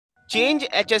Change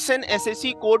HSN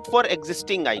SAC code for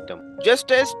existing item. Just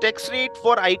as tax rate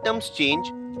for items change,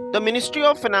 the Ministry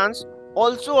of Finance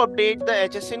also update the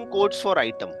HSN codes for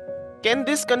item. Can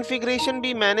this configuration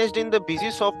be managed in the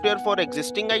busy software for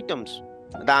existing items?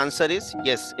 The answer is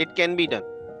yes, it can be done.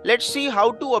 Let's see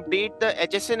how to update the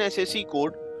HSN SAC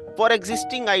code for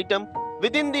existing item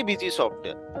within the busy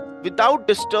software without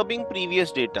disturbing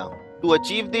previous data. To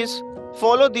achieve this,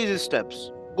 follow these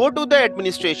steps. Go to the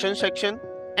administration section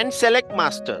and select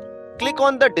master. Click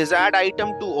on the desired item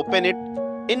to open it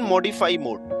in modify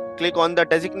mode. Click on the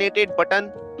designated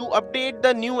button to update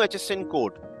the new HSN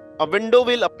code. A window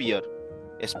will appear.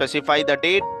 Specify the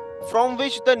date from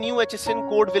which the new HSN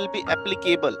code will be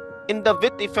applicable in the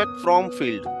with effect from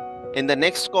field. In the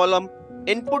next column,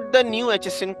 input the new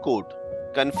HSN code.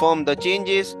 Confirm the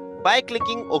changes by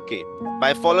clicking OK.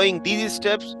 By following these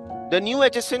steps, the new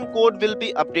HSN code will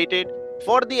be updated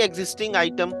for the existing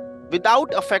item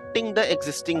without affecting the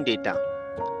existing data.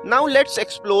 Now let's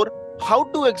explore how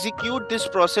to execute this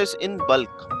process in bulk.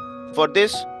 For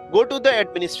this, go to the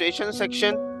administration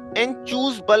section and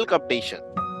choose bulk updation.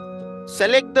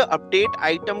 Select the update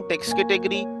item text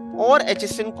category or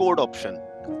HSN code option.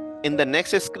 In the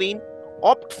next screen,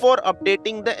 opt for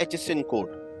updating the HSN code.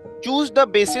 Choose the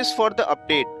basis for the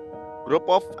update, group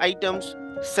of items,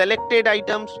 selected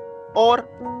items, or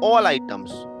all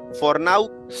items. For now,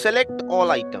 select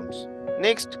all items.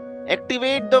 Next,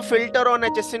 activate the filter on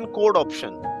HSN code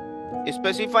option.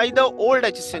 Specify the old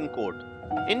HSN code.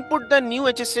 Input the new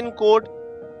HSN code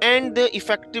and the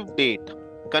effective date.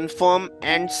 Confirm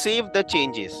and save the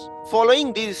changes.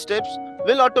 Following these steps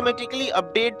will automatically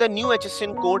update the new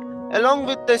HSN code along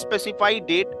with the specified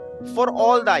date for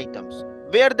all the items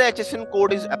where the HSN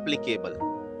code is applicable.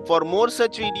 For more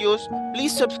such videos,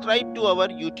 please subscribe to our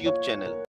YouTube channel.